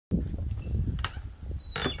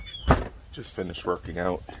Just finished working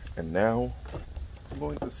out, and now I'm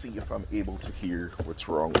going to see if I'm able to hear what's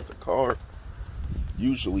wrong with the car.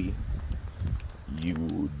 Usually,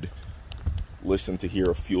 you'd listen to hear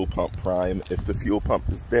a fuel pump prime if the fuel pump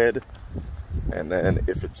is dead, and then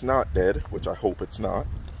if it's not dead, which I hope it's not,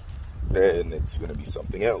 then it's going to be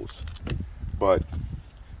something else. But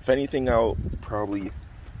if anything, I'll probably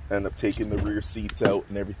end up taking the rear seats out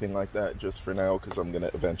and everything like that just for now, because I'm going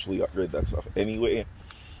to eventually upgrade that stuff anyway.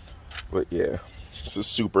 But yeah, this is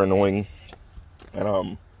super annoying, and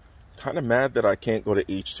I'm kind of mad that I can't go to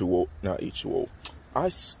H2O, not H2O.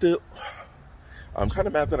 I'm kind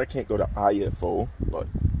of mad that I can't go to IFO, but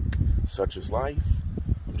such is life.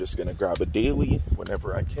 I'm just going to grab a daily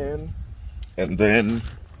whenever I can, and then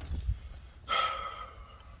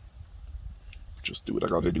just do what I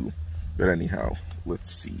got to do. But anyhow, let's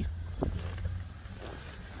see.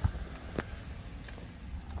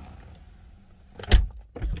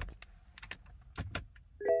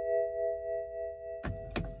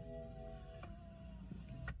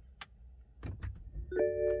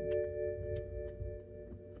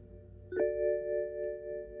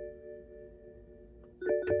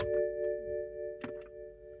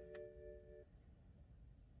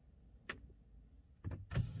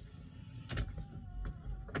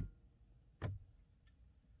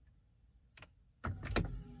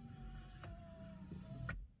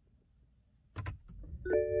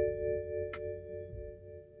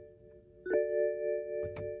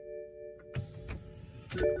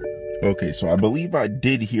 Okay, so I believe I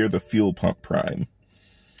did hear the fuel pump prime.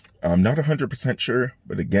 I'm not 100% sure,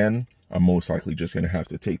 but again, I'm most likely just going to have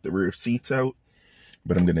to take the rear seats out.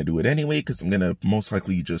 But I'm going to do it anyway, because I'm going to most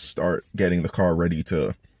likely just start getting the car ready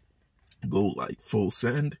to go like full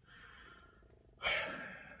send.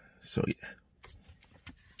 So yeah,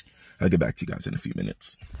 I'll get back to you guys in a few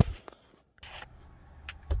minutes.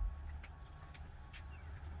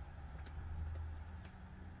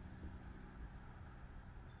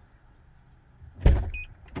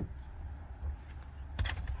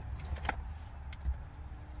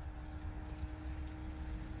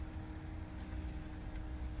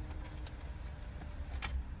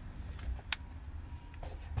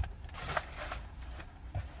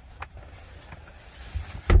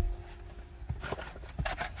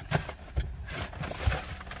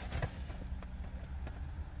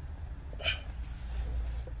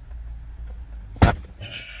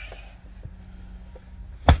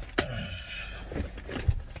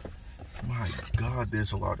 My God,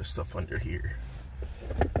 there's a lot of stuff under here.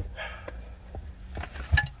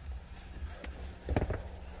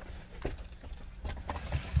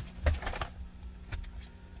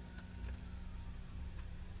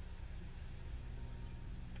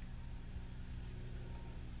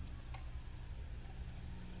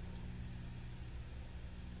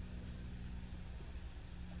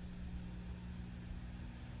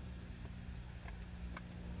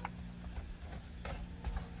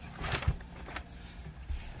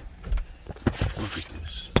 Look at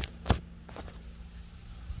this.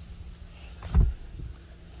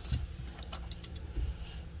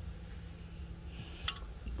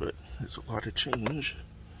 But there's a lot of change,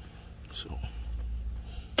 so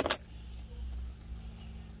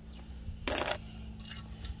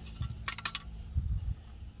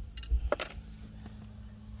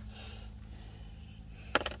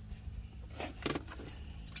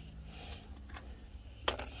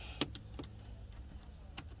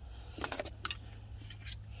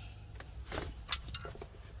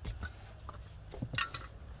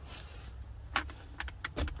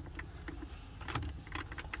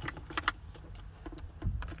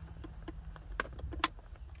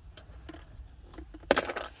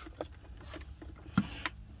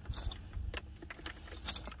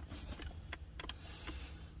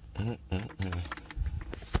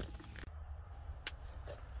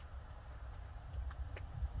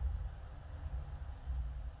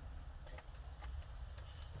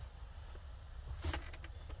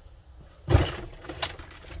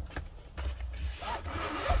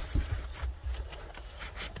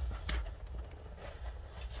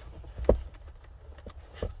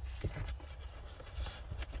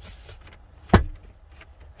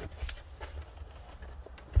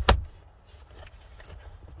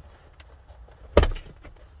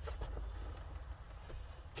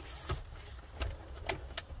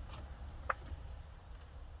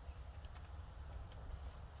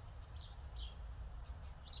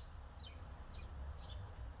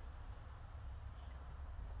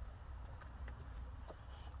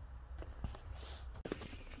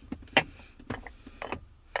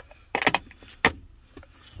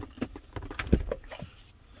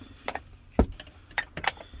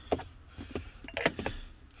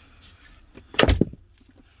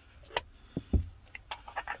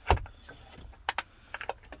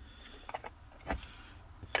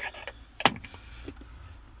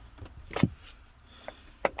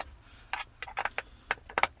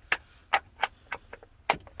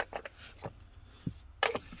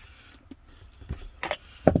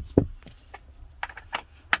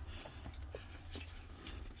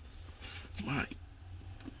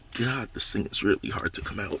God, this thing is really hard to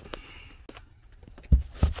come out.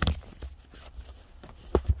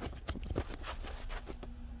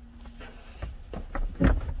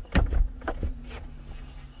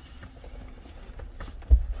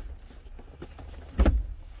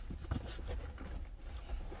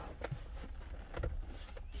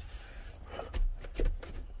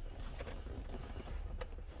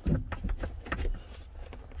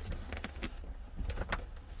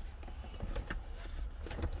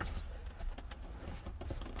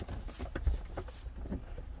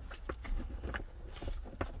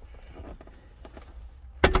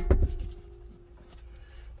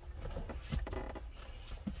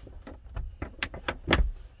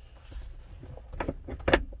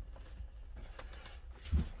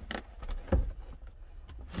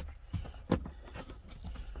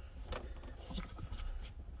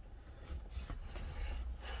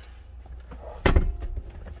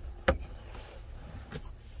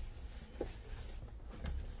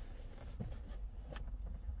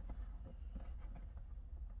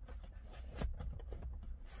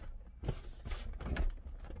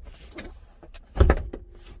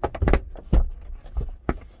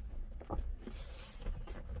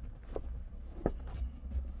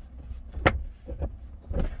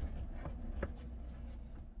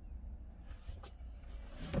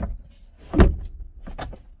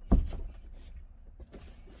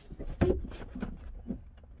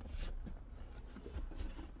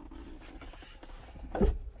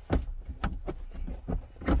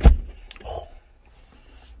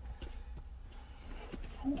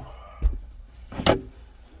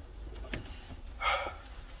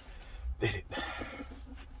 Did it.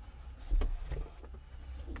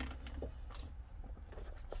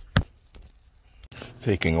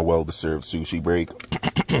 Taking a well-deserved sushi break.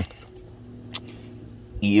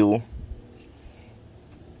 Eel,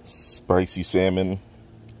 spicy salmon,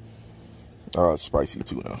 spicy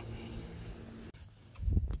tuna.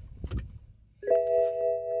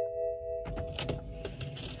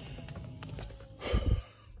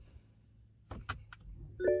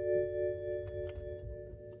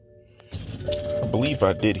 I believe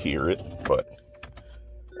I did hear it, but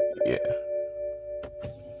yeah.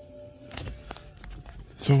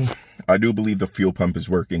 So I do believe the fuel pump is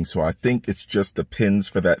working, so I think it's just the pins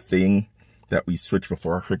for that thing that we switched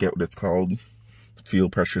before. I forget what it's called. Fuel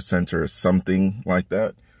pressure sensor or something like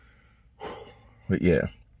that. But yeah.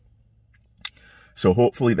 So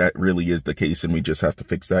hopefully that really is the case and we just have to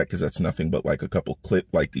fix that, because that's nothing but like a couple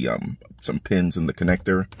like the some pins in the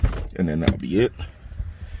connector, and then that'll be it.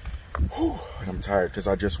 Whew, I'm tired because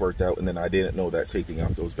I just worked out and then I didn't know that taking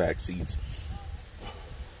out those back seats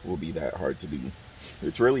will be that hard to do.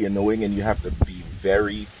 It's really annoying, and you have to be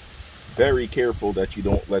very, very careful that you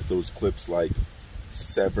don't let those clips like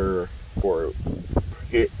sever or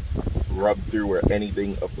hit, rub through, or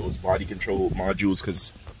anything of those body control modules,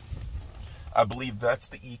 because I believe that's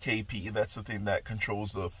the EKP. That's the thing that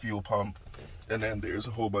controls the fuel pump, and then there's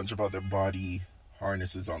a whole bunch of other body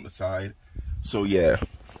harnesses on the side. So yeah,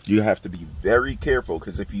 you have to be very careful,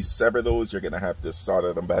 because if you sever those, you're gonna have to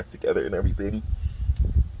solder them back together and everything,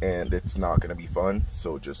 and it's not gonna be fun.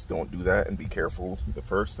 So just don't do that and be careful the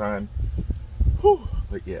first time. Whew.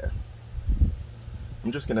 But yeah,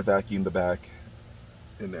 I'm just gonna vacuum the back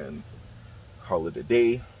and then call it a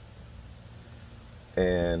day,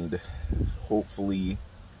 and hopefully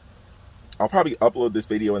I'll probably upload this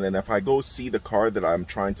video, and then if I go see the car that I'm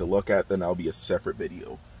trying to look at, then that'll be a separate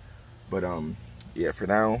video. But yeah, for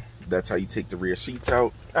now, that's how you take the rear seats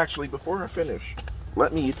out. Actually, before I finish,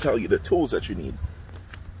 let me tell you the tools that you need.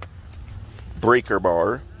 Breaker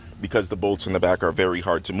bar, because the bolts in the back are very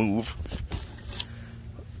hard to move.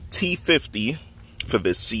 T50 for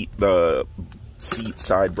the seat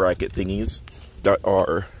side bracket thingies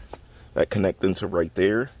that connect into right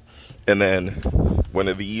there. And then one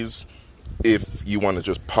of these if you want to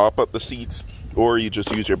just pop up the seats, or you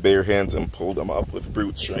just use your bare hands and pull them up with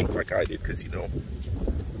brute strength like I did, because you know,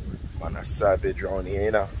 I'm a savage on here,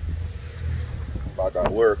 you know. I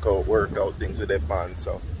got workout things with that man,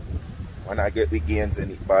 so when I get the gains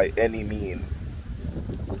by any means.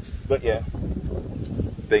 But yeah,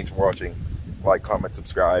 thanks for watching. Like, comment,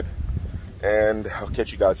 subscribe, and I'll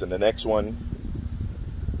catch you guys in the next one.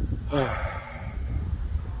 The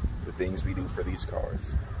things we do for these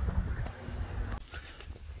cars.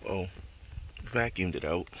 Well, vacuumed it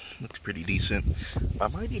out. Looks pretty decent. I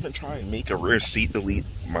might even try and make a rear seat delete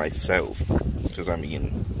myself, because I mean,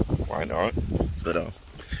 why not? But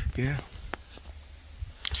yeah,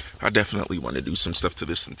 I definitely want to do some stuff to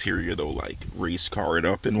this interior though, like race car it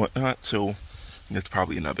up and whatnot. So that's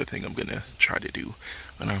probably another thing I'm gonna try to do.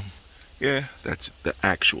 But yeah, that's the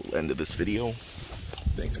actual end of this video.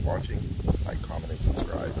 Thanks for watching. Like, comment, and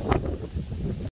subscribe.